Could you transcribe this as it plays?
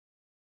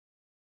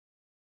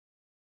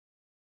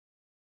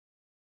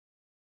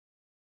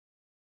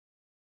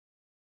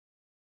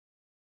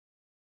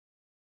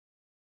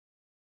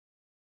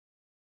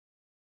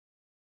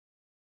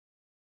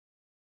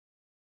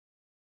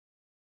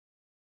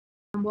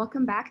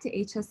Welcome back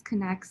to HS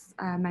Connect's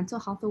Mental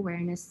Health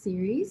Awareness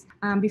series.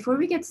 Before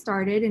we get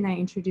started and I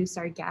introduce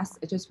our guests,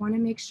 I just want to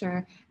make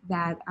sure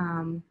that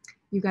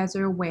you guys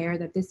are aware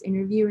that this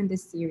interview and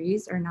this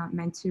series are not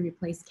meant to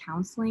replace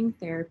counseling,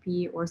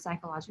 therapy, or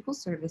psychological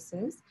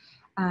services.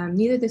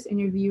 Neither this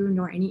interview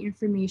nor any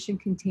information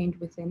contained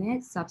within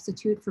it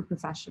substitute for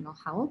professional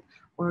help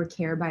or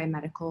care by a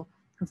medical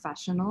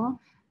professional.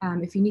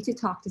 If you need to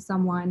talk to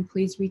someone,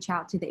 please reach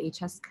out to the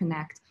HS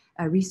Connect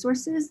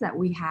resources that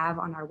we have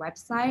on our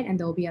website, and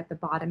they'll be at the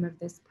bottom of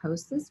this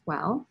post as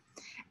well.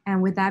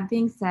 And with that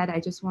being said, I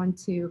just want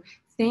to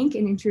thank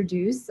and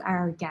introduce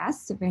our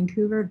guest,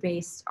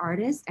 Vancouver-based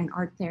artist and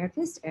art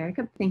therapist,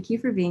 Erica. Thank you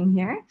for being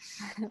here.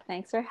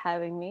 Thanks for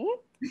having me.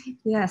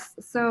 Yes,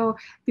 so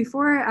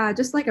before,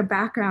 just like a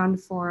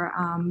background for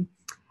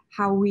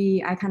how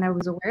I kind of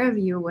was aware of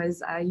you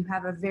was you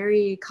have a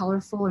very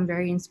colorful and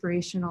very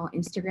inspirational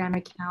Instagram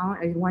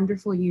account, a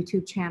wonderful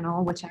YouTube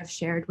channel, which I've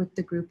shared with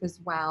the group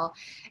as well.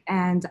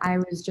 And I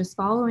was just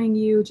following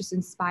you, just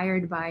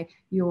inspired by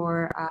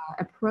your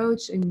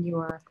approach and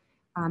your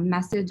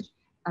message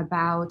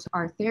about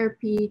art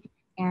therapy.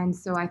 And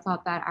so I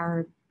thought that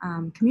our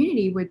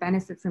community would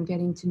benefit from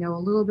getting to know a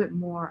little bit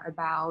more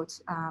about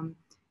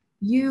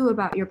you,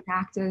 about your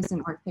practice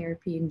and art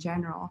therapy in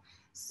general.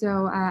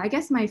 So I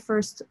guess my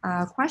first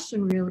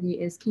question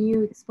really is, can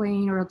you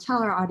explain or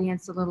tell our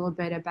audience a little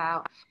bit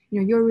about,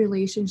 your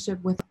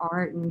relationship with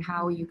art and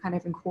how you kind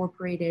of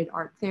incorporated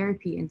art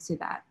therapy into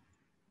that?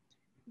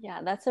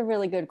 Yeah, that's a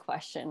really good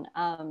question.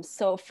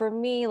 So for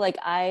me, like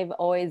I've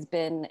always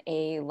been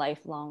a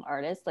lifelong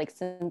artist. Like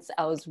since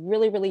I was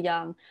really, really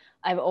young,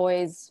 I've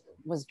always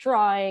was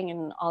drawing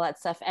and all that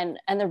stuff. And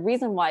the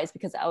reason why is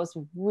because I was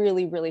a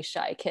really, really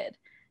shy kid.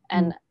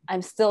 And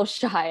I'm still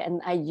shy,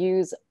 and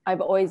I've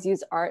always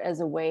used art as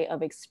a way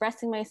of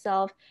expressing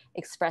myself,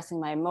 expressing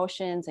my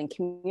emotions and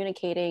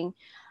communicating.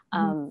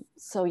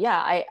 So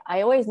yeah,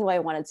 I always knew I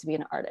wanted to be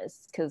an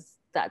artist because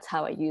that's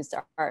how I used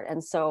art.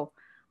 And so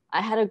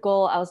I had a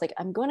goal. I was like,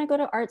 I'm going to go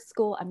to art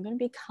school. I'm going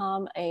to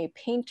become a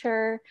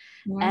painter.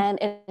 And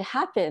it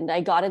happened.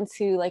 I got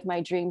into like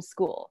my dream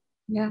school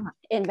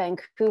in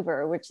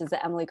Vancouver, which is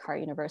the Emily Carr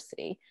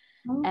University.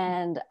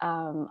 And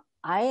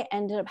I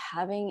ended up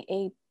having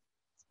a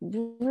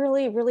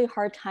really, really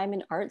hard time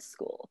in art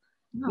school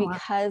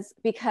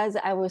because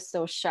I was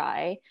so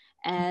shy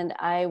and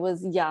I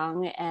was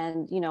young,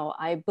 and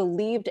I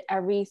believed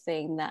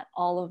everything that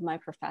all of my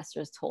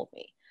professors told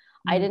me.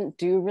 I didn't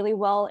do really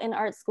well in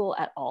art school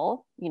at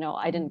all.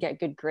 I didn't get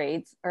good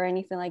grades or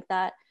anything like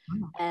that.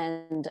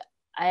 And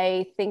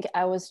I think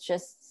I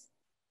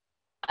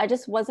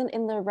just wasn't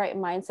in the right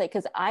mindset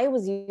because I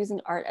was using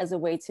art as a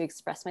way to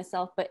express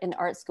myself. But in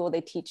art school,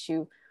 they teach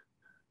you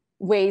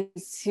ways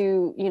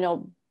to,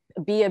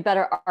 be a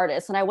better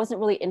artist. And I wasn't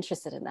really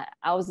interested in that.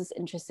 I was just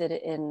interested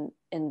in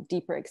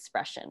deeper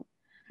expression.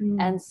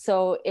 And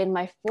so in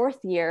my fourth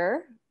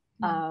year,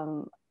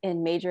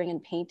 in majoring in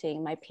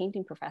painting, my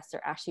painting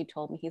professor actually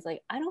told me, he's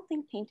like, I don't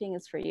think painting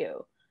is for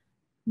you.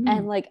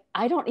 And like,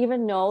 I don't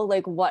even know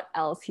like what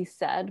else he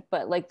said,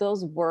 but like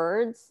those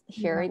words,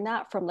 hearing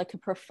that from like a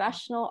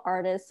professional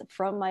artist,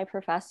 from my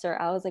professor,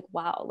 I was like,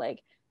 wow, like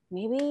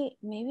maybe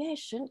I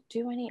shouldn't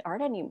do any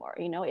art anymore.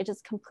 It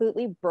just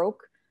completely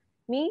broke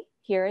me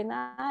hearing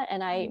that.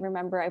 And I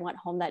remember I went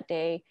home that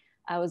day,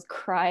 I was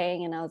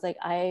crying, and I was like,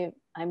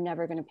 I'm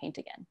never going to paint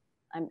again.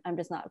 I'm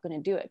just not going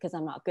to do it because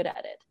I'm not good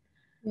at it.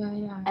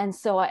 And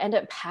so I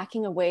ended up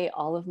packing away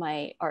all of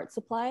my art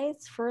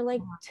supplies for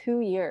like 2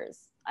 years.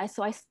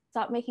 So I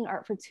stopped making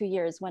art for 2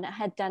 years when I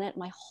had done it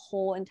my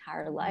whole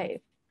entire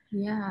life.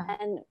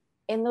 And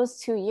in those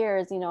 2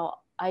 years,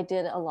 I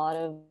did a lot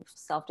of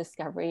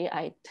self-discovery.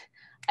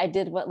 I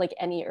did what like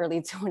any early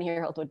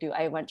 20-year-old would do.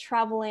 I went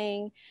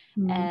traveling,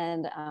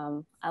 and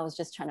I was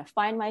just trying to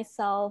find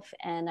myself.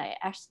 And I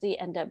actually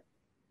ended up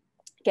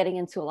getting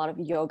into a lot of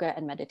yoga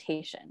and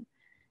meditation.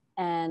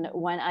 And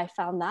when I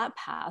found that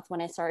path, when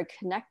I started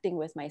connecting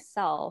with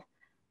myself,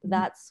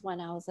 that's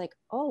when I was like,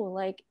 oh,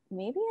 like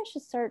maybe I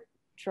should start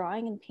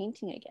drawing and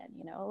painting again,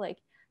 like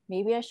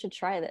maybe I should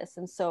try this.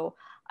 And so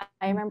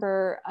I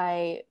remember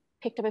I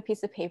picked up a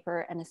piece of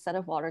paper and a set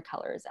of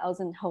watercolors. I was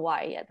in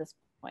Hawaii at this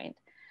point.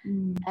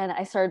 And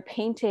I started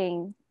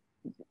painting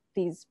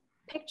these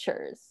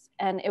pictures.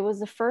 And it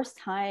was the first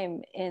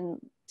time in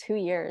 2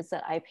 years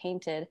that I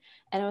painted.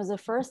 And it was the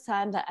first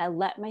time that I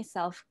let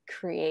myself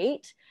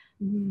create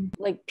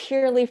like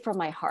purely from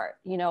my heart.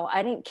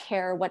 I didn't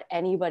care what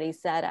anybody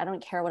said. I don't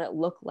care what it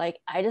looked like.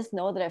 I just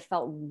know that I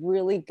felt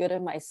really good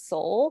in my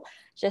soul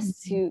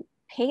just to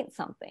paint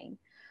something.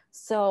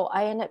 So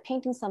I ended up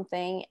painting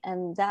something,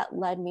 and that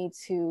led me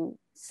to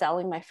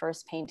selling my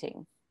first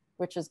painting,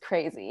 which was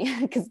crazy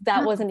because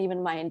that wasn't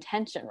even my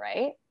intention,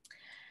 right?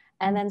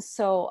 And then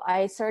so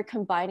I started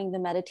combining the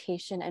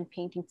meditation and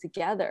painting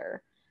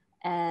together.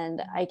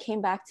 And I came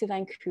back to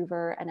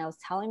Vancouver, and I was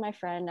telling my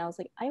friend, I was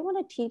like, I want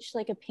to teach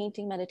like a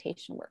painting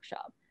meditation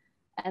workshop.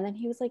 And then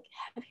he was like,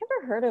 have you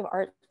ever heard of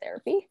art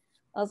therapy?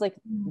 I was like,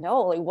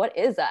 no, like, what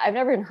is that? I've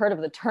never even heard of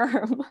the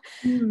term.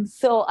 Mm.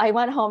 So I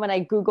went home and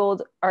I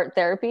Googled art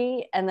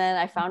therapy, and then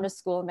I found a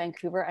school in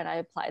Vancouver and I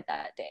applied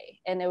that day.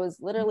 And it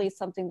was literally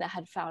something that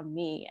had found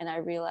me. And I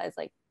realized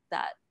like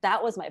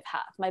that was my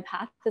path. My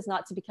path is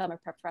not to become a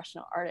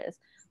professional artist.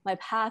 My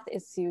path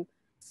is to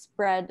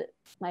spread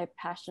my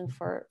passion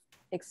for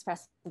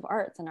expressive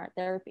arts and art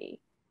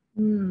therapy.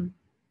 Mm.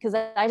 Because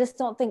I just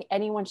don't think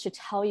anyone should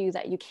tell you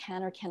that you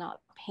can or cannot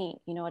paint,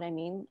 you know what I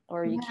mean?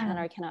 Or you can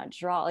Yeah. or cannot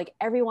draw. Like,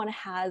 everyone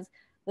has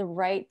the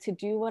right to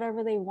do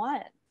whatever they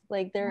want.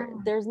 Like, Yeah.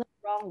 there's no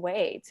wrong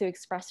way to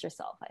express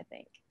yourself, I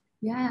think.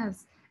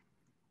 Yes.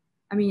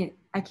 I mean,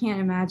 I can't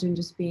imagine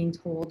just being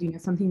told,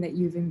 something that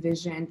you've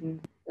envisioned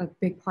and a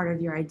big part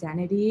of your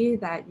identity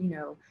that,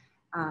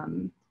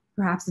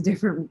 perhaps a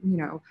different,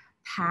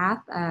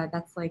 path.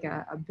 That's like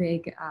a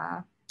big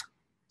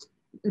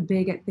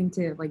thing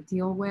to like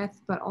deal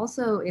with, but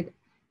also it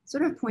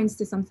sort of points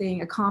to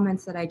something, a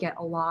comments that I get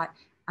a lot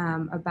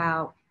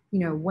about,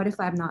 what if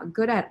I'm not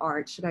good at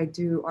art? Should I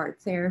do art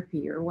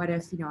therapy? Or what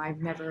if,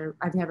 I've never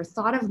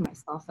thought of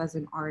myself as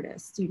an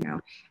artist?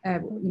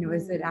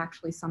 Is it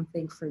actually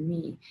something for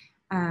me?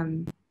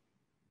 Um,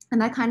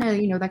 and that kind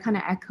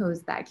of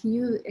echoes that. Can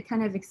you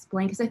kind of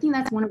explain? Because I think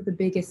that's one of the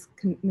biggest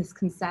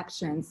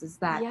misconceptions is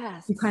that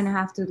you kind of Yes.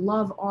 have to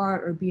love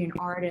art or be an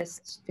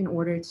artist in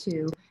order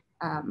to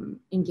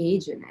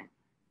engage in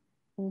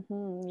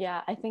it.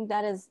 Yeah, I think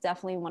that is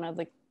definitely one of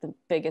like the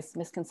biggest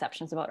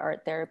misconceptions about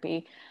art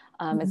therapy,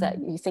 is that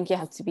Mhm. you think you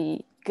have to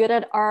be good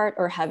at art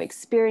or have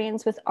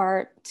experience with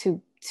art to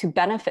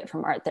benefit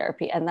from art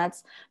therapy, and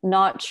that's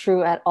not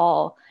true at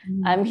all.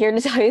 Mhm. I'm here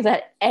to tell you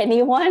that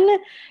anyone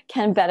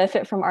can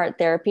benefit from art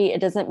therapy. It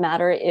doesn't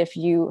matter if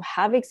you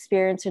have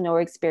experience or no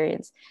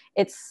experience.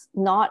 It's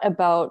not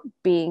about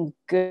being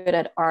good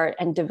at art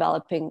and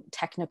developing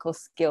technical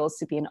skills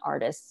to be an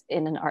artist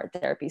in an art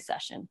therapy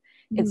session.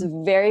 It's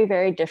Mhm. very,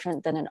 very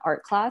different than an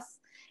art class.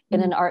 In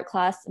Mhm. an art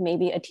class,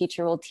 maybe a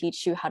teacher will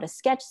teach you how to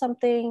sketch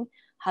something,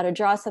 how to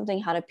draw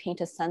something, how to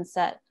paint a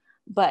sunset.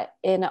 But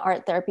in an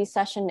art therapy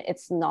session,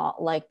 it's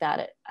not like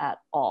that at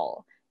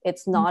all.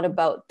 It's not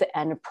about the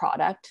end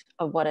product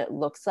of what it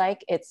looks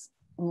like. It's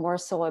more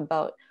so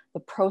about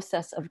the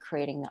process of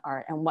creating the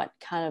art and what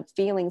kind of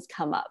feelings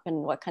come up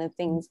and what kind of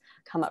things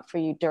come up for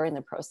you during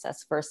the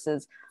process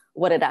versus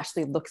what it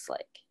actually looks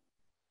like.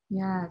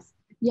 Yes.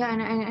 Yeah,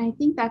 and I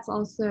think that's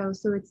also,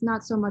 so it's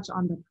not so much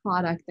on the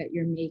product that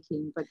you're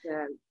making, but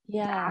the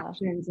Yeah.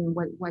 actions and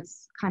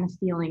what's kind of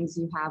feelings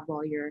you have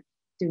while you're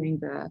doing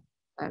the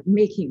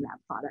making that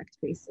product,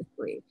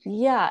 basically.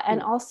 Yeah.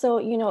 And Yeah. also,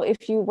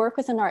 if you work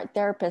with an art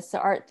therapist, the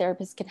art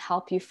therapist can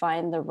help you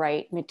find the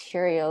right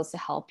materials to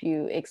help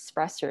you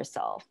express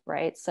yourself,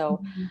 right?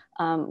 So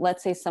Mhm.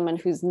 let's say someone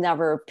who's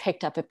never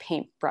picked up a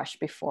paintbrush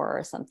before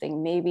or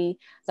something, maybe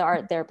the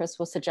art therapist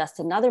will suggest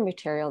another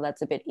material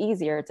that's a bit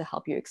easier to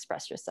help you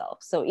express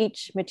yourself. So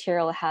each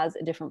material has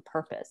a different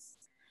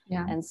purpose.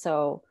 Yeah. And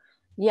so,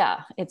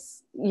 yeah,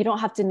 you don't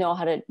have to know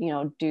how to,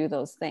 do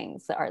those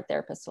things. The art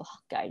therapist will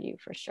guide you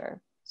for sure.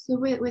 So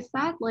with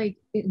that like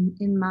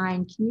in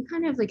mind, can you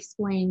kind of like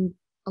explain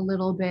a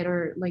little bit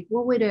or like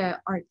what would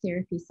a art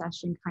therapy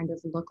session kind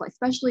of look like,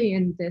 especially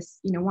in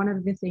this, one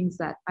of the things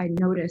that I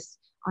noticed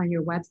on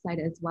your website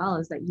as well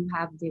is that you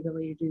have the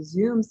ability to do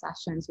Zoom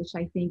sessions, which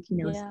I think,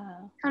 is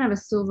Yeah. kind of a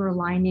silver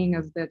lining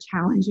of the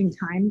challenging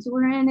times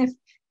we're in, if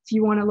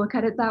you want to look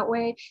at it that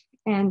way.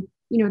 And,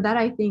 that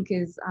I think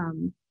is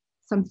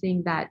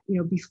something that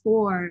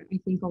before I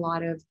think a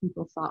lot of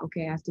people thought,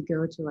 okay, I have to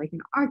go to like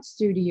an art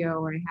studio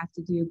or I have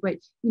to do, but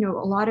a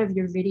lot of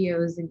your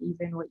videos and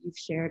even what you've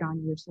shared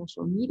on your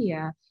social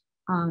media,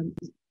 um,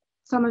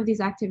 some of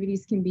these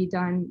activities can be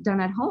done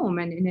at home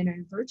and in a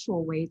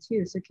virtual way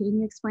too. So can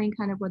you explain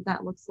kind of what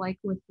that looks like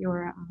with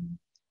your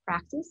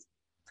practice?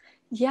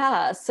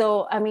 Yeah.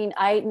 So, I mean,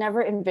 I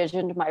never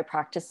envisioned my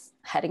practice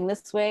heading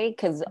this way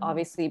because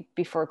obviously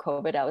before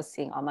COVID, I was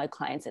seeing all my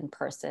clients in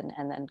person,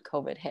 and then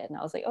COVID hit and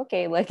I was like,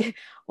 okay, like,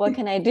 what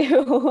can I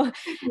do?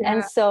 And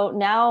Yeah. so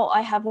now I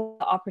have the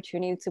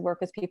opportunity to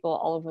work with people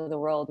all over the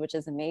world, which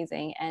is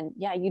amazing. And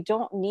yeah, you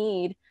don't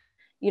need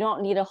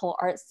a whole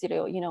art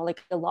studio.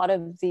 Like a lot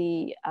of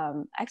the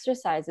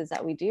exercises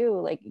that we do,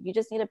 like you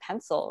just need a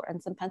pencil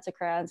and some pencil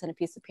crayons and a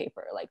piece of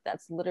paper. Like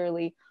that's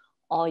literally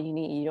all you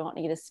need. You don't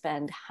need to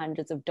spend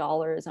hundreds of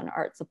dollars on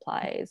art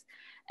supplies,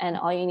 and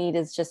all you need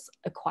is just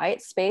a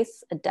quiet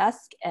space, a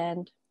desk,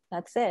 and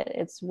that's it.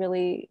 It's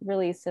really,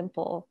 really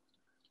simple.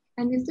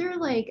 And is there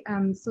like,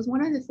 so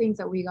one of the things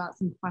that we got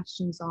some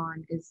questions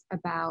on is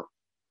about,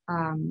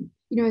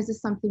 is this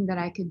something that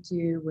I could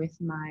do with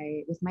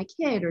my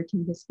kid, or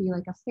can this be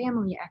like a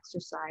family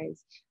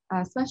exercise,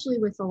 especially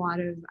with a lot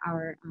of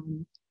our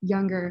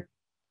younger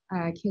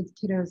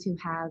kiddos who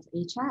have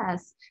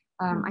HS.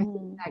 I think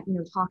Mhm.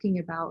 that talking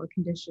about a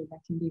condition that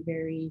can be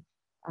very,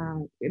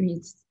 I mean,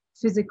 it's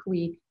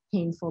physically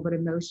painful, but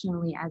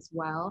emotionally as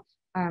well.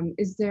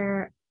 Is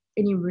there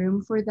any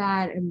room for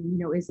that? And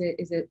is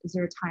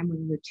there a time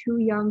when you're too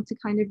young to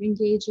kind of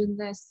engage in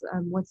this?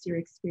 What's your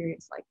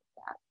experience like with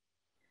that?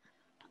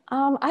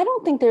 I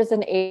don't think there's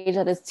an age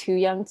that is too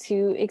young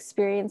to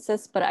experience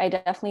this, but I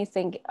definitely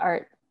think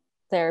art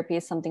therapy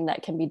is something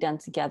that can be done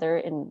together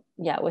in,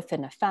 yeah,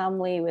 within a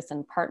family,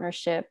 within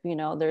partnership. You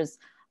know, there's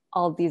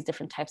all these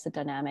different types of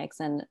dynamics.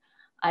 And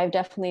I've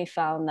definitely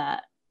found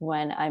that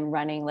when I'm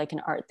running like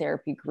an art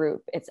therapy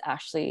group, it's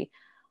actually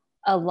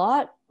a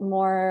lot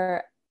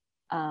more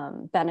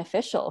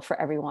beneficial for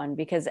everyone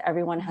because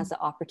everyone has the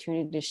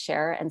opportunity to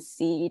share and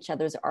see each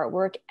other's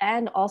artwork.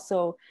 And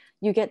also,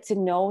 you get to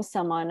know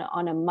someone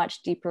on a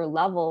much deeper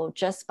level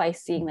just by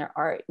seeing their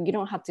art. You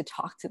don't have to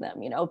talk to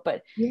them, you know,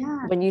 but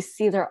Yeah. when you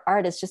see their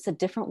art, it's just a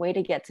different way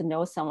to get to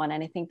know someone.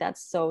 And I think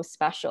that's so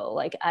special.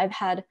 Like, I've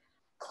had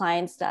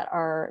clients that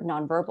are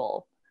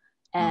nonverbal,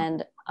 Oh,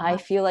 and I wow.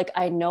 feel like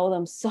I know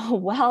them so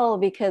well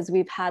because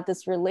we've had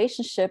this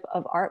relationship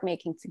of art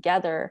making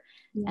together.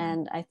 Yeah.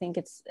 And I think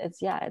it's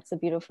yeah, it's a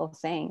beautiful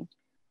thing.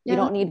 You Yeah.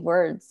 don't need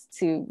words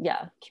to,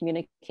 yeah,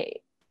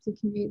 communicate. To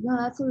communicate. No,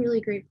 that's a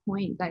really great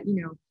point that,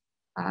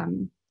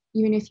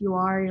 even if you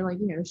are like,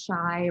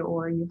 shy,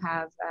 or you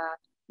have,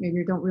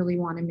 you don't really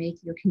want to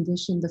make your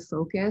condition the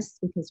focus,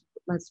 because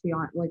let's be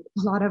honest, like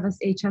a lot of us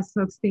HS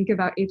folks think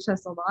about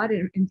HS a lot.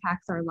 It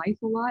impacts our life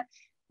a lot.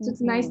 So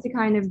it's nice Mhm. to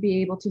kind of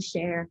be able to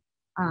share,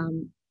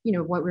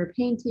 what we're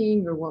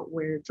painting or what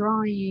we're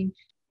drawing.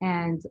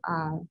 And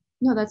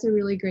no, that's a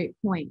really great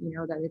point,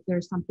 that if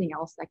there's something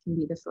else that can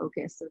be the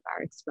focus of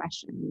our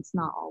expression, it's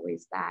not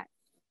always that.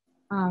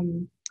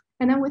 Um,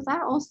 and then with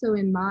that also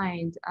in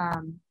mind,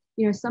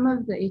 some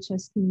of the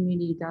HS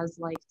community does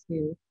like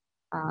to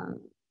uh,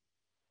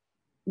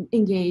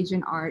 engage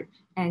in art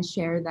and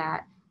share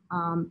that.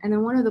 And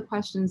then one of the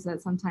questions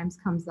that sometimes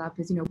comes up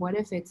is, what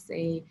if it's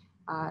the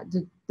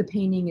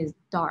painting is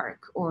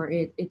dark, or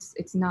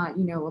it's not,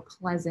 a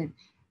pleasant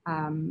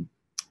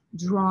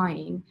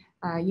drawing.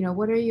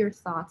 What are your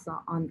thoughts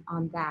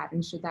on that?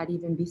 And should that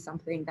even be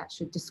something that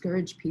should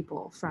discourage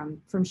people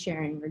from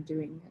sharing or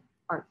doing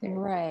art therapy?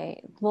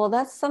 Right. Well,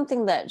 that's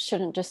something that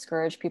shouldn't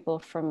discourage people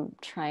from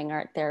trying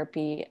art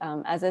therapy.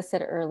 As I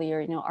said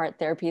earlier, art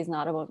therapy is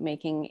not about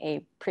making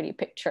a pretty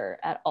picture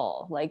at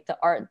all. Like, the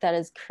art that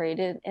is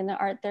created in the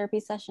art therapy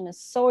session is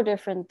so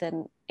different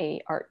than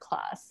a art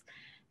class.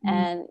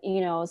 Mm,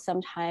 And,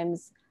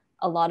 sometimes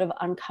a lot of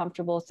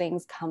uncomfortable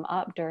things come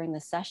up during the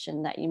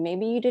session that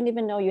maybe you didn't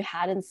even know you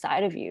had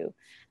inside of you.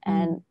 mm,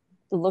 And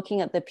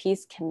looking at the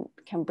piece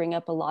can bring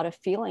up a lot of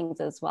feelings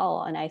as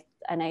well. And I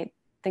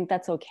think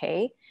that's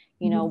okay.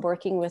 mhm,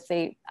 Working with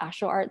a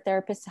actual art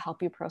therapist to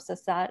help you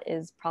process that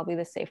is probably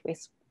the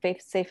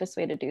safest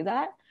way to do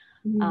that.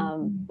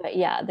 mhm, But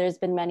yeah, there's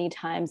been many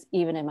times,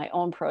 even in my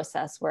own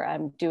process, where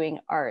I'm doing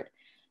art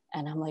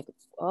and I'm like,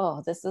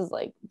 oh, this is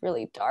like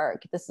really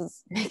dark. This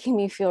is making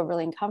me feel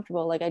really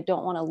uncomfortable. Like, I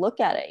don't want to look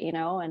at it,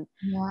 and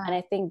yeah.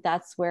 I think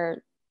that's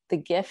where the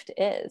gift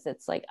is.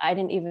 It's like, I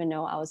didn't even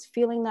know I was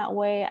feeling that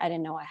way. I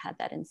didn't know I had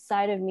that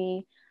inside of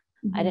me.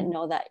 I didn't Mhm.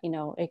 know that,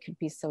 it could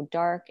be so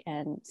dark,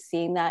 and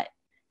seeing that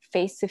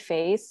face to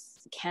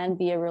face can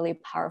be a really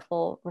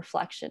powerful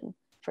reflection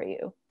for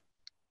you.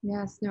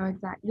 Yes, no,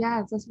 exactly.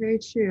 Yes, that's very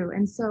true.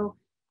 And so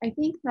I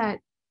think that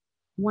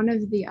one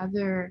of the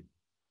other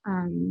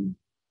um,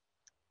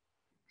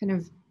 kind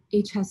of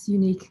HS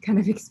unique kind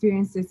of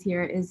experiences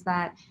here is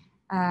that,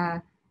 uh,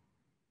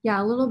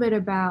 yeah, a little bit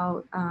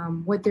about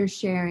what they're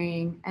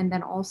sharing. And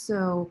then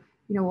also,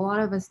 a lot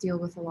of us deal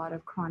with a lot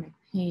of chronic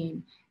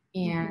pain,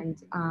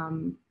 Mhm.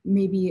 and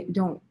maybe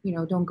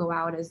don't go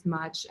out as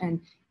much. And,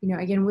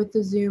 again, with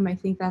the Zoom, I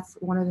think that's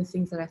one of the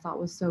things that I thought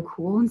was so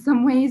cool in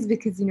some ways,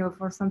 because,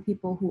 for some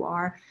people who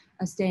are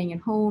staying at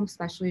home,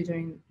 especially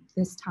during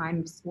this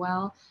time as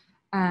well.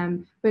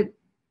 But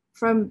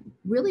from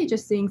really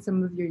just seeing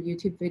some of your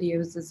YouTube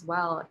videos as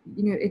well,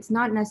 it's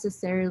not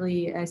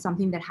necessarily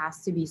something that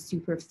has to be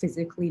super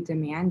physically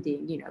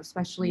demanding,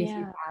 especially if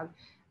you Yeah.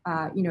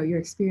 have, you're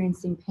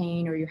experiencing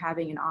pain or you're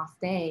having an off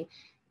day.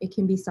 It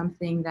can be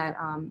something that,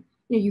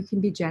 you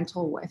can be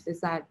gentle with.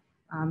 Is that,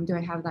 do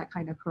I have that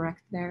kind of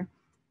correct there?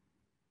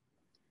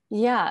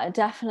 Yeah,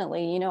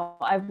 definitely.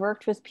 I've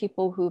worked with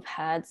people who've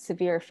had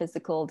severe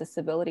physical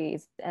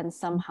disabilities, and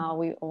somehow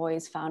we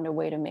always found a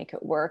way to make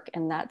it work.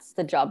 And that's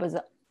the job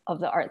of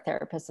the art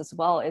therapist as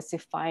well, is to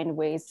find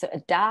ways to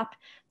adapt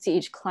to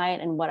each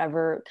client and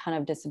whatever kind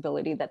of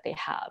disability that they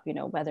have,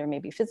 whether it may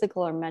be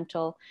physical or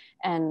mental,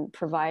 and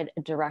provide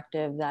a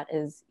directive that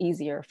is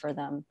easier for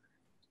them.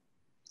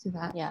 To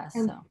that. Yeah,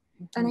 And so.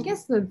 and I Mhm.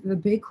 guess the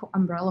big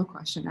umbrella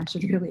question I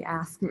should really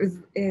ask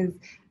is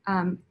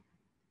um,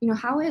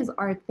 how is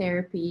art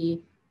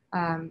therapy,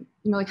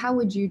 like how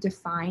would you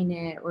define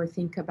it or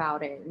think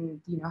about it? And,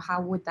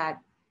 how would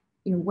that,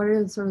 what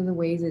are sort of the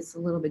ways it's a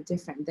little bit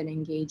different than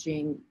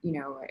engaging,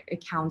 a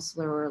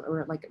counselor,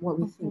 or like what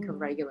we think of Mhm.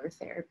 regular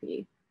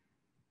therapy?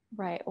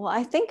 Right. Well,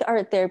 I think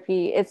art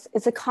therapy,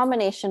 it's a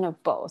combination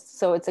of both.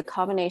 So it's a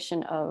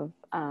combination of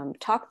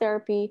talk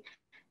therapy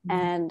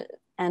Mm,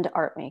 and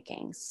art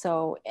making.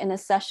 So in a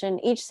session,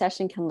 each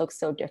session can look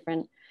so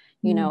different.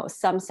 mm,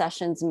 Some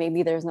sessions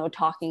maybe there's no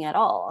talking at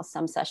all.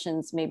 Some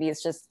sessions maybe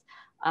it's just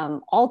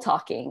all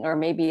talking, or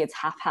maybe it's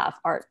half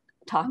art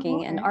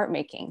talking and art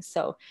making.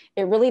 So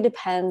it really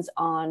depends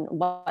on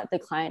what the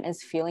client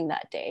is feeling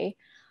that day.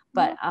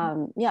 But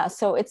yeah,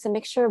 so it's a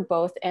mixture of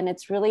both. And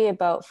it's really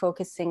about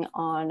focusing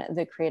on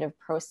the creative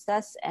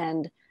process,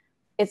 and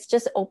it's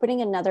just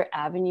opening another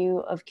avenue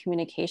of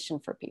communication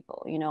for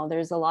people. You know,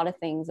 there's a lot of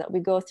things that we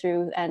go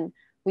through and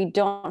we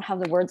don't have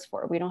the words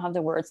for. We don't have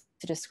the words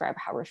to describe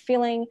how we're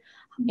feeling,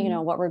 you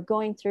know, what we're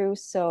going through.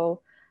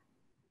 So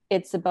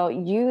it's about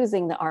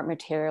using the art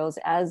materials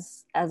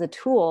as a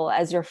tool,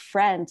 as your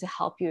friend, to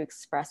help you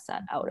express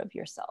that out of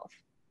yourself.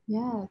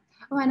 Yeah.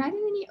 Oh, and I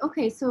didn't need,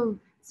 okay, so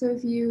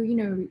if you, you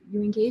know,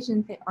 you engage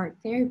in art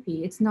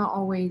therapy, it's not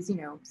always, you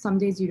know, some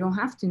days you don't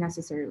have to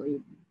necessarily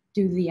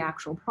do the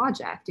actual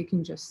project. You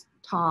can just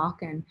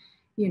talk and,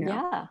 you know.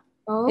 Yeah.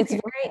 Oh, okay.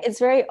 It's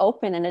very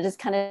open, and it just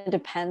kind of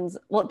depends.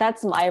 Well,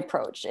 that's my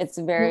approach. It's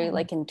very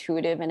like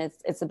intuitive, and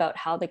it's about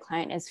how the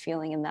client is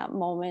feeling in that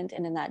moment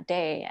and in that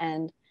day.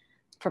 And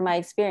from my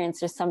experience,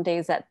 there's some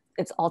days that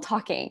it's all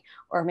talking,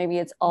 or maybe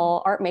it's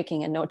all art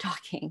making and no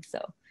talking. So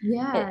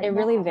it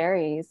really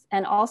varies.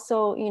 And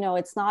also, you know,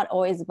 it's not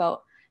always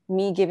about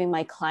me giving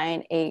my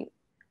client a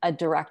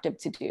directive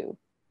to do.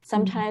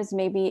 Sometimes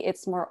maybe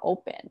it's more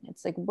open.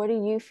 It's like, what do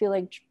you feel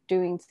like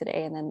doing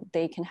today? And then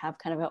they can have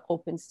kind of an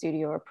open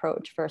studio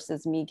approach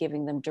versus me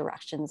giving them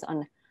directions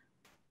on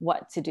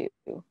what to do.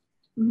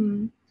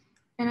 And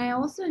I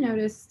also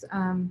noticed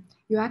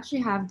you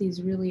actually have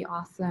these really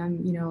awesome,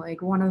 you know,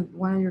 like one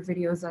of your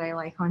videos that I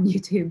like on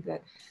YouTube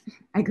that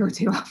I go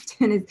to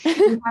often is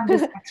you have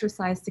this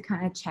exercise to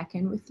kind of check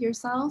in with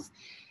yourself.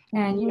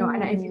 And, you know,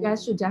 and if you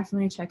guys should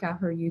definitely check out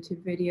her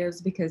YouTube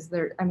videos, because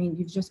they're, I mean,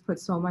 you've just put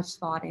so much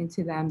thought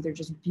into them. They're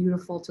just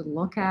beautiful to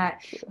look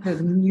at. The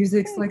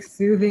music's like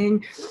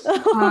soothing.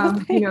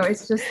 You know,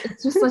 it's just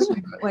such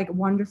a like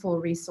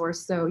wonderful resource.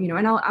 So, you know,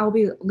 and I'll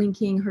be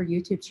linking her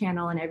YouTube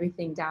channel and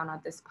everything down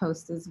on this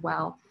post as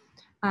well.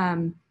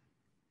 You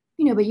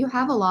know, but you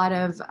have a lot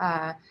of,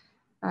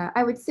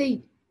 I would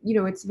say, you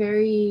know, it's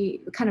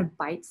very kind of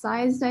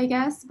bite-sized, I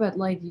guess, but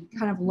like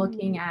kind of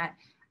looking at,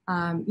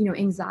 you know,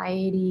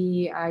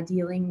 anxiety,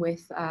 dealing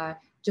with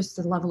just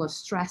the level of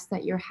stress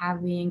that you're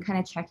having, kind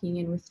of checking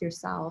in with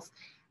yourself.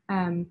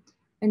 And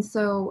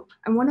so,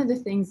 and one of the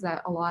things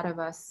that a lot of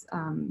us,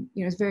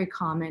 you know, is very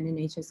common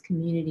in HS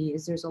community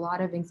is there's a lot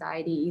of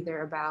anxiety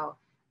either about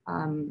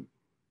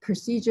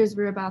procedures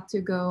we're about to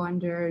go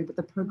under,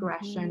 the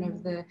progression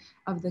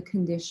of the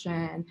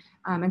condition.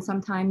 And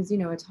sometimes, you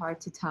know, it's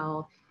hard to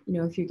tell, you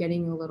know, if you're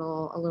getting a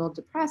little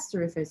depressed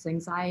or if it's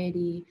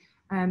anxiety.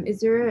 Is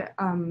there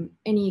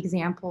any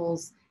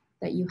examples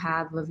that you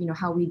have of, you know,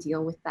 how we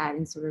deal with that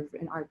in sort of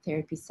an art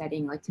therapy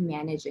setting, like to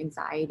manage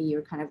anxiety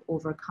or kind of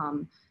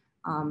overcome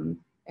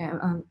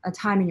a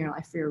time in your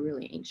life where you're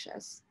really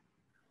anxious?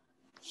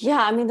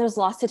 Yeah, I mean, there's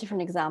lots of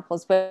different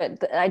examples,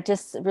 but I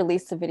just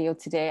released a video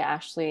today.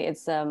 Actually,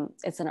 it's an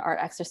art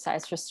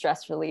exercise for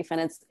stress relief, and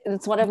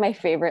it's one of my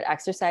favorite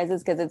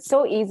exercises because it's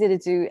so easy to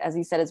do. As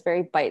you said, it's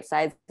very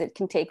bite-sized. It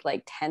can take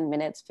like 10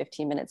 minutes,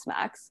 15 minutes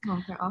max.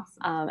 Okay,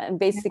 awesome. And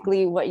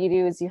basically, what you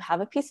do is you have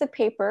a piece of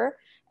paper,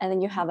 and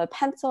then you have a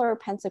pencil or a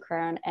pencil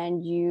crayon,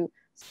 and you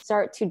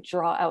start to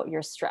draw out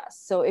your stress.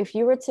 So if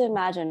you were to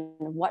imagine,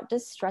 what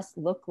does stress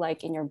look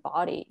like in your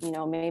body? You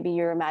know, maybe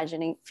you're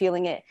imagining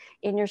feeling it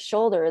in your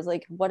shoulders.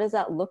 Like, what does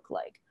that look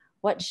like?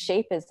 What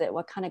shape is it?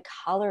 What kind of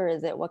color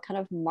is it? What kind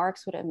of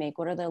marks would it make?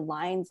 What are the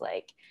lines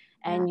like?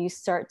 And you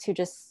start to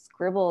just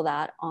scribble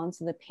that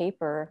onto the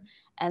paper.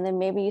 And then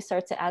maybe you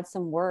start to add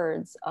some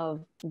words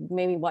of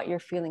maybe what you're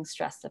feeling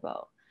stressed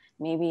about.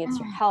 Maybe it's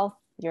your health,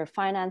 your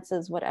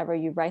finances, whatever.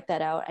 You write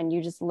that out, and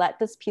you just let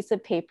this piece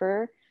of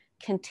paper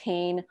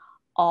contain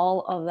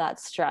all of that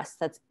stress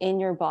that's in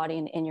your body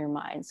and in your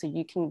mind. So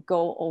you can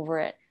go over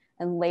it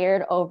and layer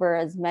it over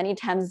as many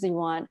times as you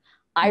want.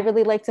 I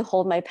really like to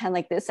hold my pen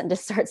like this and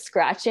just start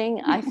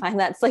scratching. I find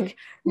that's like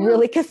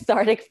really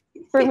cathartic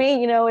for me.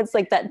 You know, it's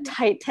like that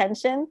tight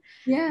tension.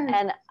 Yeah.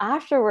 And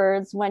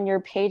afterwards, when your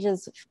page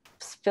is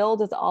filled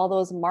with all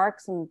those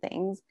marks and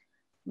things,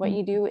 what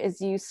you do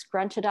is you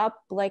scrunch it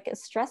up like a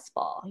stress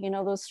ball. You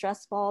know, those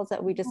stress balls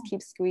that we just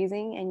keep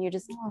squeezing, and you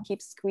just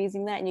keep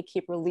squeezing that and you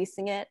keep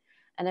releasing it,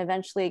 and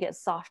eventually it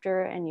gets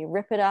softer, and you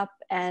rip it up,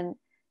 and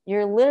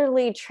you're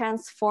literally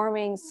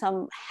transforming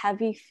some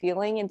heavy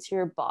feeling into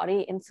your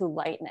body into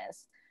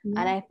lightness. And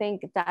I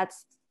think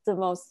that's the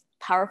most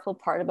powerful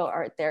part about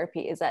art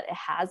therapy, is that it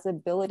has the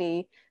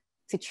ability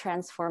to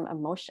transform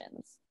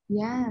emotions.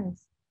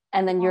 Yes.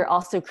 And then you're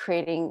also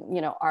creating, you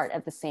know, art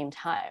at the same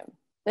time.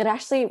 It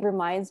actually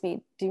reminds me,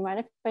 do you mind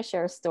if I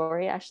share a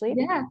story, actually?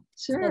 Yeah,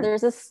 sure. So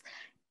there's this,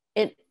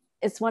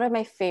 it's one of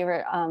my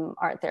favorite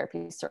art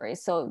therapy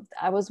stories. So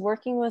I was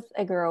working with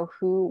a girl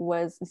who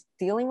was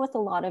dealing with a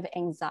lot of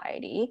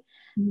anxiety.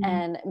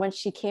 And when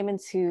she came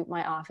into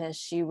my office,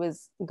 she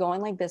was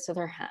going like this with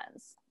her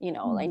hands, you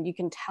know, like you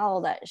can tell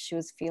that she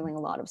was feeling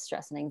a lot of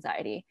stress and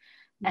anxiety.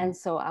 And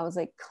so I was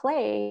like,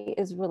 clay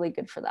is really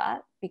good for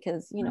that,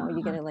 because, you know,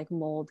 you get to like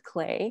mold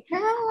clay.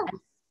 Yeah.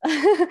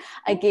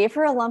 I gave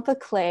her a lump of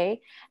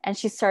clay and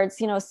she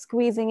starts, you know,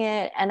 squeezing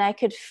it. And I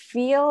could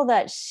feel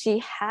that she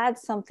had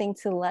something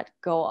to let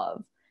go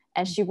of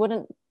and she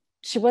wasn't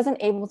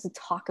able to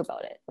talk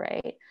about it.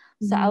 Right.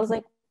 So I was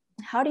like,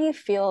 how do you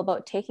feel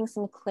about taking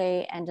some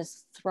clay and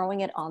just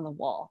throwing it on the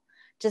wall?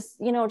 Just,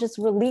 you know, just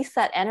release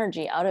that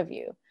energy out of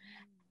you.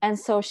 And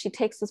so she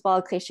takes this ball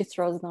of clay, she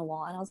throws it on the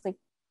wall. And I was like,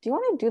 do you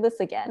want to do this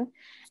again?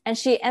 And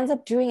she ends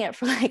up doing it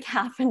for like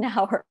half an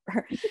hour.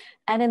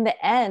 And in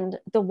the end,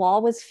 the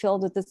wall was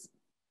filled with this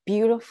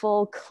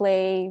beautiful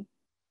clay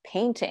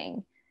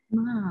painting.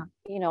 Wow.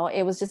 You know,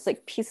 it was just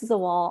like pieces of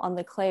wall on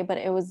the clay, but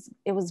it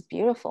was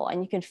beautiful.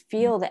 And you could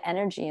feel the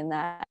energy in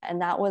that.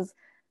 And that was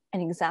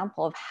an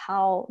example of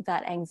how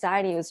that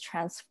anxiety was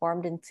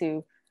transformed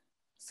into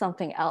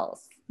something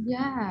else.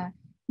 Yeah.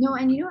 No,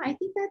 and I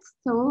think that's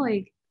so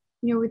like,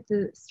 with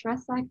the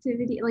stress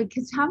activity, like,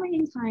 because how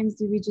many times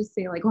do we just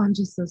say like, oh, I'm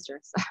just so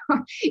stressed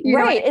out?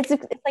 Right. It's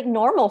like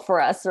normal for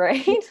us,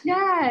 right?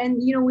 Yeah. And,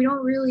 we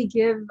don't really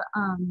give,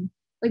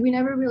 like, we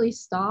never really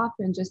stop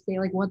and just say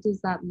like, what does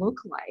that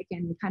look like?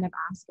 And kind of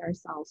ask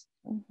ourselves,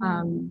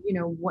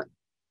 what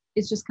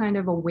it's just kind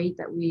of a weight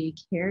that we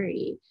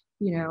carry,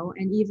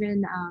 and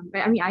even,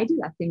 I mean, I do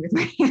that thing with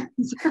my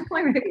hands.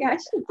 Like, maybe I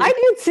should I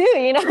do too,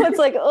 it's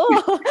like,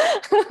 oh.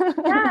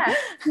 Yeah.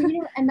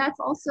 And that's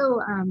also,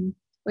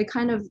 like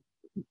kind of,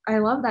 I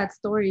love that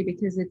story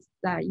because it's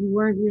that you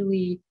weren't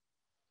really,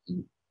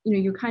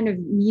 you're kind of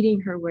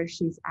meeting her where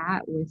she's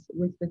at with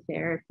the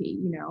therapy,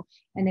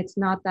 and it's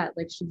not that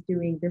like she's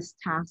doing this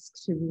task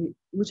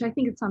which I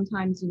think it's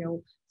sometimes,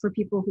 for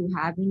people who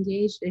have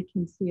engaged, it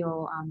can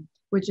feel,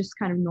 with just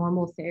kind of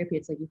normal therapy,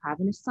 it's like you have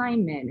an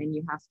assignment and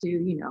you have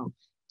to,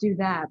 do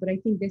that. But I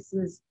think this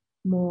is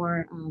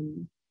more,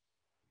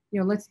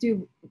 let's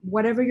do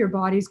whatever your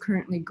body's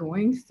currently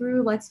going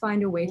through. Let's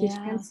find a way to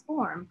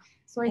transform.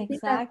 So I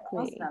think that's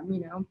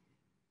awesome,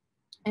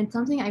 and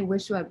something I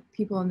wish that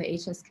people in the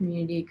HS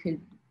community could,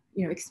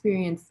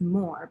 experience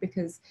more,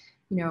 because,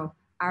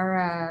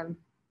 our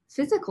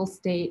physical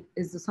state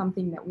is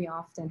something that we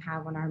often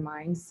have on our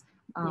minds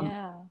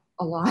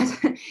a lot,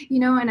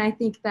 and I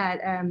think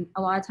that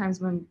a lot of times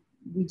when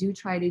we do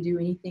try to do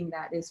anything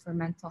that is for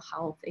mental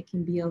health, it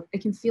can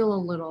feel a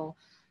little,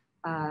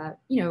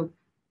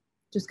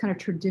 just kind of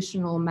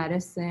traditional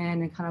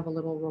medicine and kind of a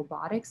little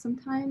robotic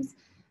sometimes.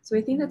 So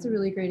I think that's a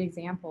really great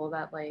example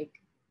that like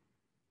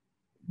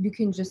you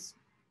can just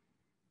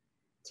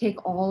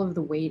take all of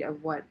the weight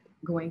of what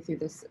going through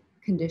this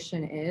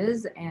condition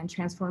is and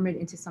transform it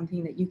into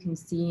something that you can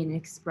see and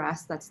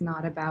express, that's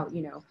not about,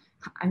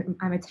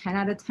 I'm a 10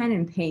 out of 10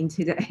 in pain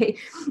today,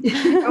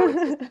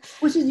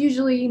 which is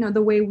usually,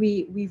 the way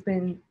we've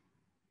been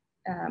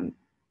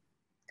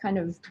kind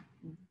of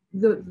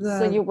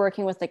so you're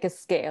working with like a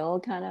scale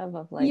kind of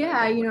like,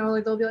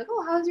 like they'll be like,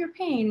 oh, how's your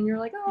pain? And you're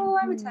like, oh,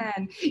 I'm a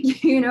 10,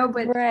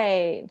 but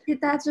right.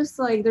 That's just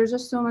like, there's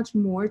just so much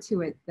more to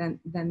it than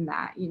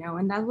that,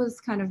 and that was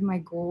kind of my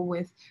goal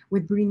with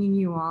bringing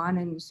you on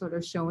and sort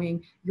of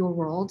showing your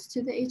world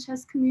to the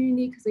HS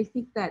community, because I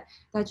think that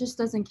just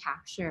doesn't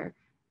capture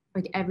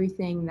like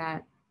everything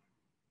that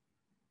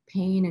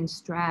pain and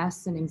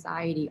stress and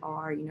anxiety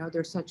are,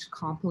 they're such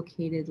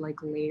complicated,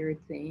 like layered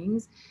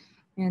things.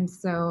 And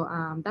so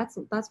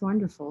that's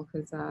wonderful,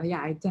 because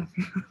I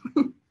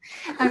definitely,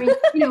 I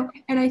mean,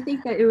 and I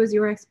think that it was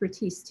your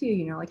expertise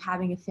too, like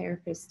having a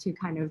therapist to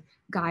kind of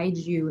guide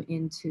you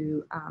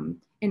into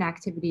an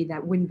activity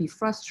that wouldn't be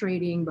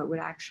frustrating, but would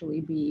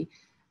actually be,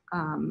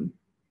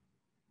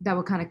 that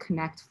would kind of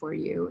connect for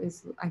you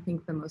is, I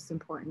think, the most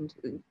important.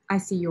 I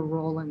see your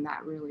role in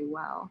that really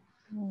well.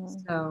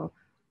 So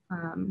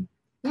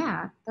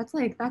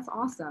that's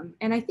awesome.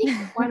 And I think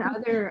one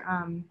other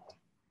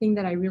thing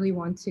that I really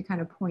want to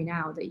kind of point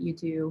out that you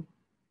do.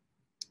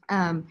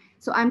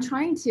 So I'm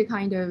trying to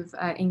kind of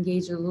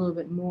engage a little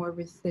bit more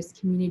with this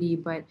community,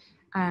 but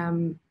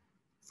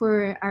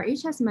for our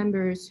HS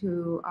members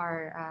who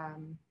are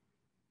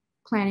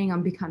planning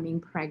on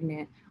becoming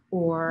pregnant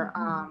or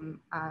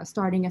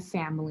starting a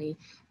family,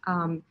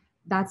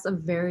 that's a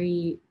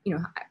very,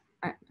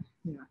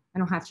 I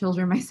don't have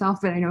children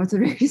myself, but I know it's a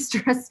very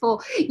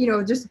stressful,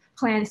 just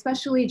plan,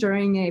 especially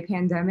during a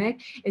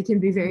pandemic. It can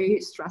be very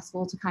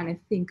stressful to kind of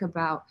think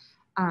about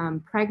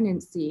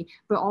pregnancy,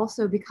 but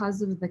also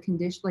because of the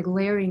condition, like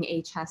layering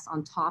HS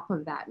on top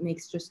of that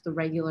makes just the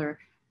regular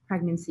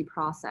pregnancy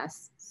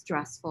process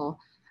stressful.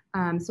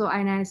 And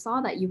I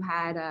saw that you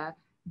had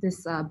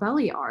this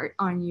belly art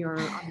on your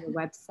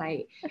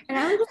website, and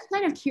I was just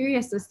kind of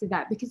curious as to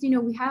that, because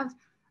we have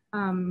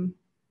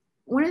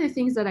one of the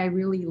things that I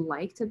really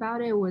liked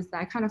about it was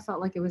that I kind of felt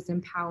like it was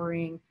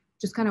empowering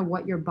just kind of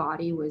what your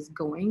body was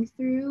going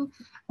through.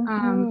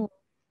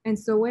 And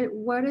so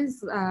what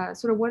is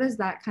what does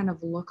that kind of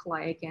look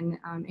like, and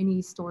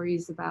any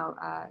stories about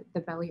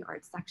the belly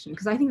art section?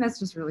 Because I think that's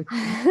just really cool.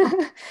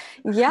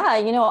 Yeah,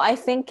 I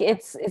think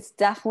it's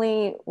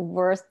definitely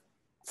worth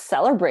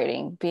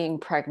celebrating being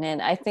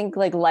pregnant. I think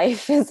like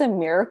life is a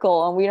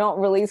miracle, and we don't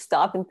really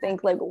stop and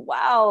think like,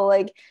 wow,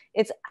 like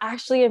it's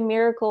actually a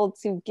miracle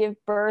to give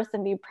birth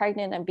and be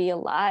pregnant and be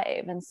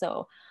alive. And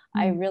so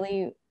I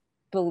really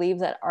believe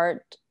that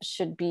art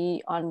should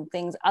be on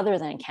things other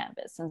than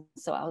canvas. And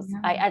so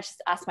I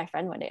just asked my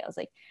friend one day, I was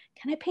like,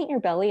 can I paint your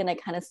belly? And I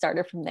kind of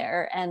started from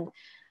there. And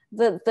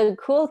the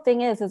cool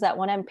thing is that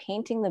when I'm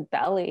painting the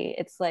belly,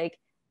 it's like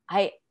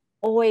I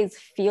always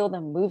feel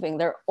them moving.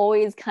 They're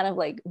always kind of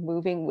like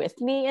moving with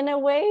me in a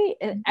way.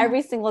 And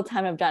every single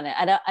time I've done it,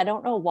 I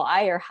don't know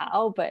why or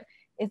how, but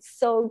it's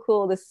so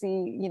cool to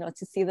see, you know,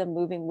 to see them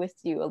moving with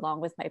you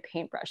along with my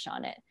paintbrush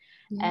on it.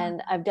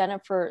 And I've done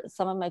it for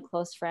some of my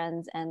close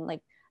friends, and like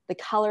the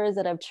colors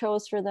that I've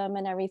chose for them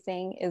and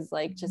everything is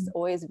like just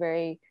always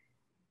very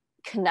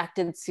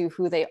connected to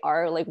who they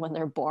are, like when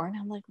they're born.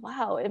 I'm like,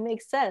 wow, it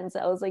makes sense.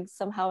 I was like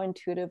somehow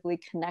intuitively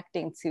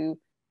connecting to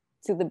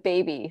the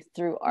baby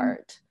through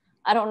art.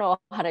 I don't know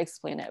how to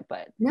explain it,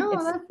 but no,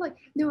 that's like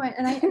no,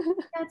 and I think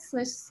that's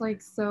just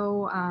like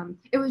so.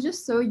 It was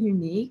just so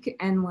unique,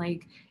 and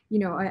like you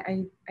know,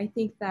 I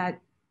think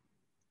that.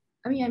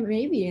 I mean,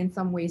 maybe in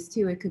some ways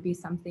too, it could be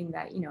something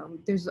that, you know,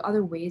 there's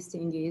other ways to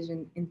engage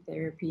in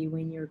therapy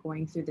when you're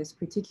going through this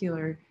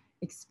particular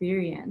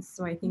experience.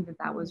 So I think that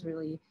that was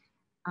really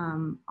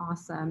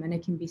awesome, and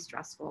it can be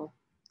stressful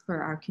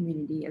for our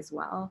community as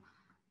well.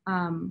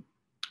 And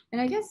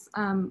I guess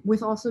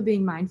with also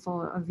being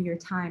mindful of your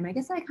time, I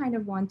guess I kind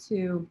of want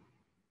to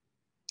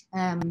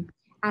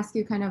ask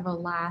you kind of a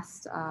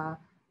last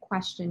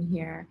question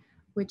here,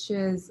 which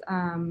is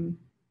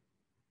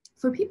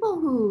for people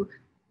who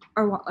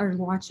are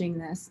watching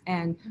this,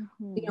 and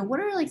you know, what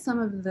are like some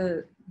of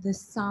the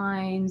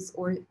signs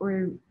or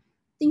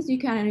things you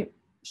kind of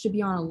should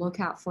be on a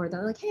lookout for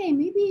that like, hey,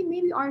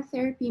 maybe art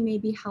therapy may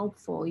be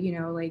helpful, you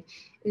know, like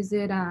is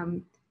it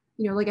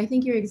you know, like I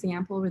think your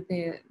example with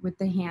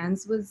the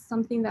hands was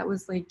something that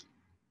was like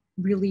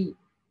really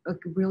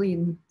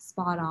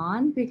spot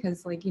on,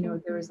 because like, you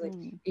know, there was like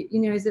you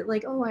know, is it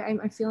like, oh,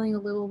 I'm feeling a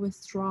little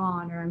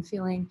withdrawn, or I'm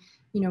feeling,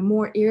 you know,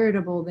 more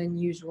irritable than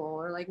usual,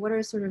 or like what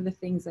are sort of the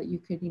things that you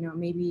could, you know,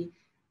 maybe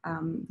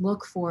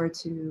look for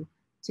to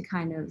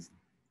kind of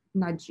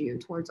nudge you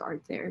towards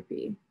art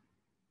therapy?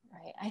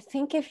 Right. I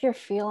think if you're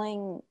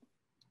feeling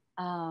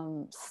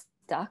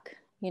stuck,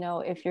 you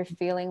know, if you're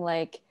feeling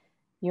like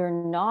you're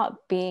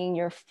not being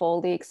your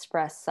fully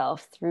expressed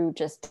self through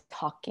just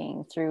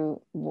talking,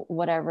 through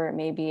whatever it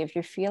may be, if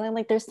you're feeling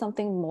like there's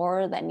something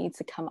more that needs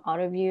to come out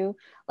of you,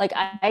 like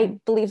I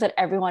believe that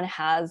everyone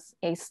has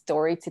a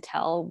story to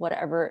tell,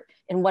 whatever,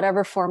 in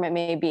whatever form it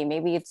may be.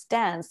 Maybe it's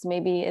dance,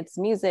 maybe it's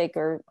music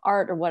or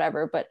art or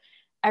whatever, but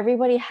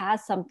everybody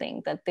has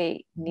something that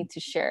they need to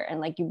share. And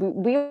like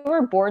we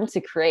were born to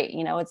create,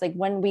 you know. It's like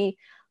when we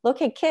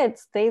look at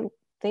kids, they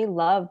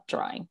love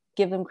drawing.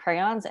 Give them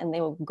crayons and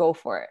they will go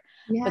for it.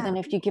 But then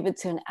if you give it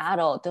to an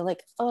adult, they're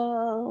like,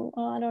 oh,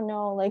 I don't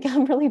know, like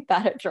I'm really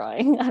bad at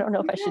drawing. I don't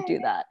know if I should do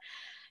that,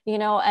 you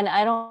know. And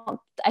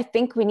I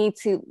think we need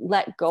to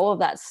let go of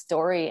that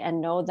story and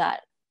know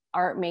that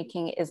art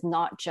making is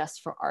not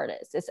just for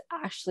artists. It's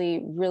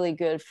actually really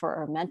good for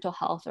our mental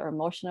health or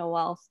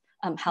emotional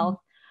health,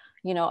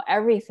 you know,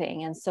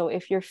 everything. And so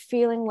if you're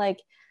feeling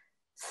like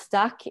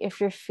stuck, if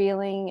you're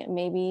feeling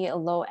maybe a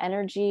low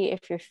energy,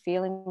 if you're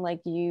feeling like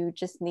you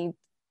just need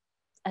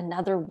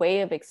another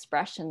way of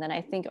expression, then I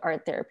think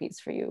art therapy is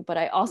for you. But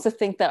I also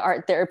think that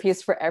art therapy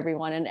is for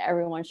everyone, and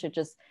everyone should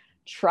just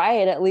try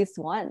it at least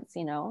once,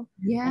 you know,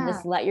 and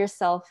just let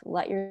yourself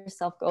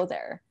go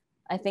there.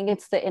 I think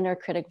it's the inner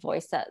critic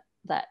voice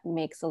that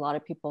makes a lot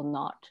of people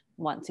not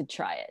want to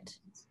try it.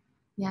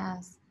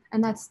 Yes.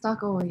 And that's stuck.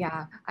 Oh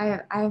yeah.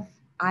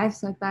 I've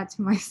said that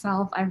to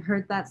myself. I've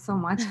heard that so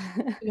much,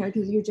 you know,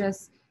 because you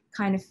just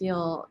kind of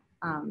feel,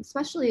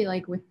 especially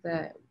like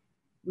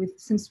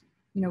since,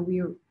 you know,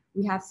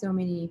 we have so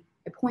many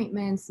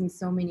appointments and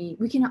so many,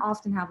 we can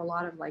often have a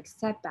lot of like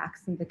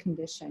setbacks in the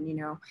condition, you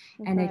know,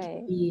 and it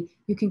can be,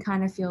 you can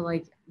kind of feel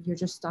like you're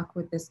just stuck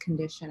with this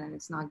condition and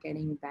it's not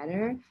getting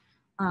better.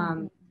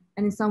 And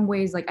in some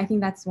ways, like, I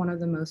think that's one of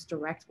the most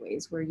direct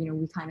ways where, you know,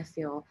 we kind of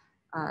feel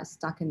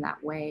stuck in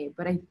that way.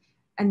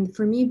 And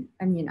for me,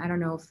 I mean, I don't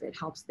know if it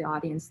helps the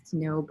audience to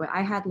know, but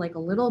I had like a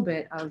little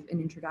bit of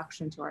an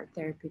introduction to art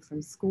therapy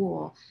from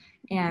school.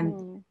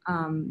 And,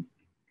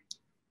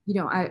 you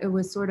know, it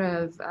was sort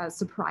of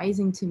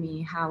surprising to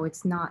me how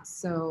it's not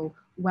so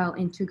well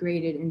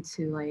integrated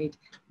into like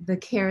the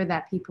care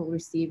that people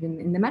receive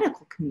in the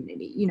medical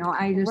community. You know,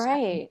 I just,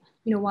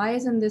 you know, why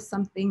isn't this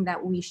something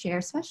that we share,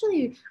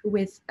 especially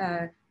with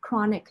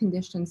chronic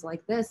conditions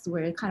like this,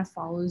 where it kind of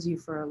follows you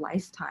for a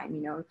lifetime,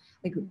 you know,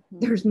 like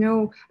there's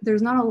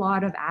not a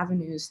lot of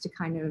avenues to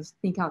kind of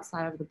think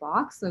outside of the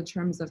box in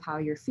terms of how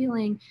you're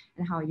feeling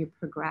and how you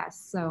progress.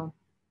 So,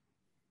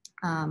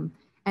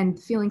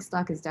 and feeling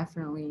stuck is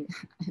definitely,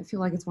 I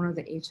feel like it's one of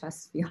the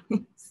HS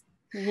feelings.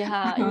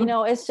 Yeah, you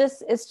know, it's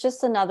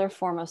just another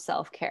form of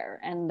self-care.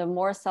 And the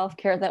more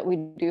self-care that we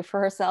do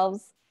for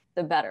ourselves,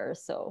 the better.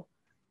 So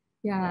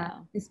yeah,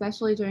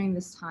 especially during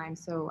this time.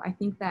 So I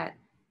think that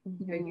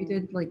you know, you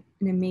did like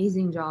an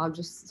amazing job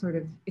just sort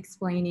of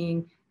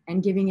explaining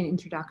and giving an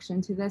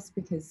introduction to this,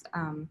 because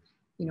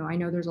you know, I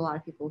know there's a lot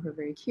of people who are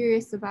very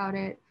curious about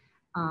it.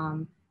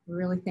 We're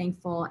really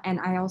thankful. And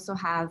I also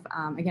have,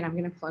 again, I'm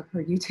going to plug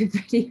her YouTube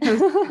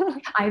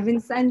videos. I've been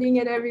sending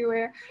it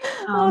everywhere.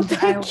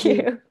 Thank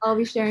you. I'll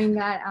be sharing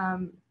that.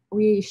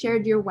 We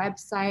shared your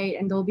website,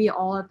 and they'll be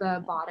all at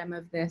the bottom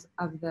of this,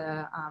 of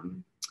the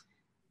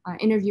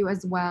interview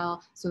as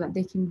well, so that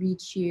they can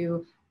reach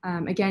you.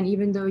 Again,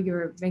 even though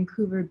you're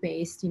Vancouver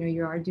based, you know,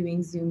 you are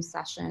doing Zoom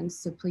sessions.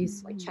 So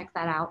please like check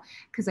that out,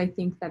 because I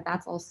think that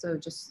that's also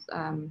just,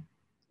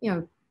 you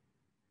know,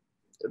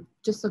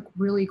 just a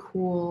really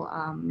cool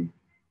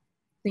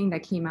thing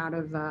that came out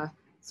of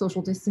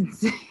social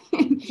distancing.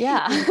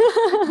 Yeah.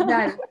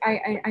 That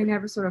I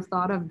never sort of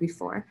thought of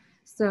before.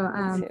 So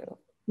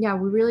yeah,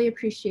 we really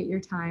appreciate your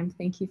time.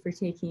 Thank you for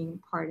taking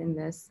part in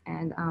this.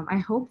 And I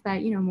hope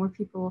that, you know, more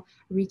people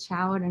reach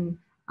out and,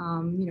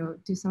 you know,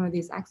 do some of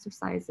these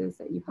exercises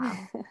that you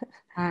have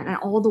and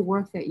all the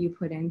work that you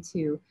put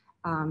into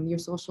your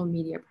social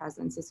media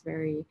presence is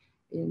very,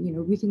 you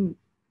know, we can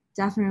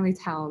definitely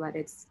tell that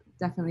it's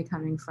definitely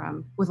coming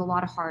from with a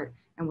lot of heart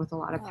and with a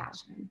lot of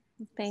passion.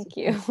 Thank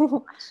So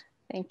you.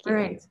 Thank you. All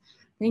right.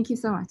 Thank you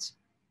so much.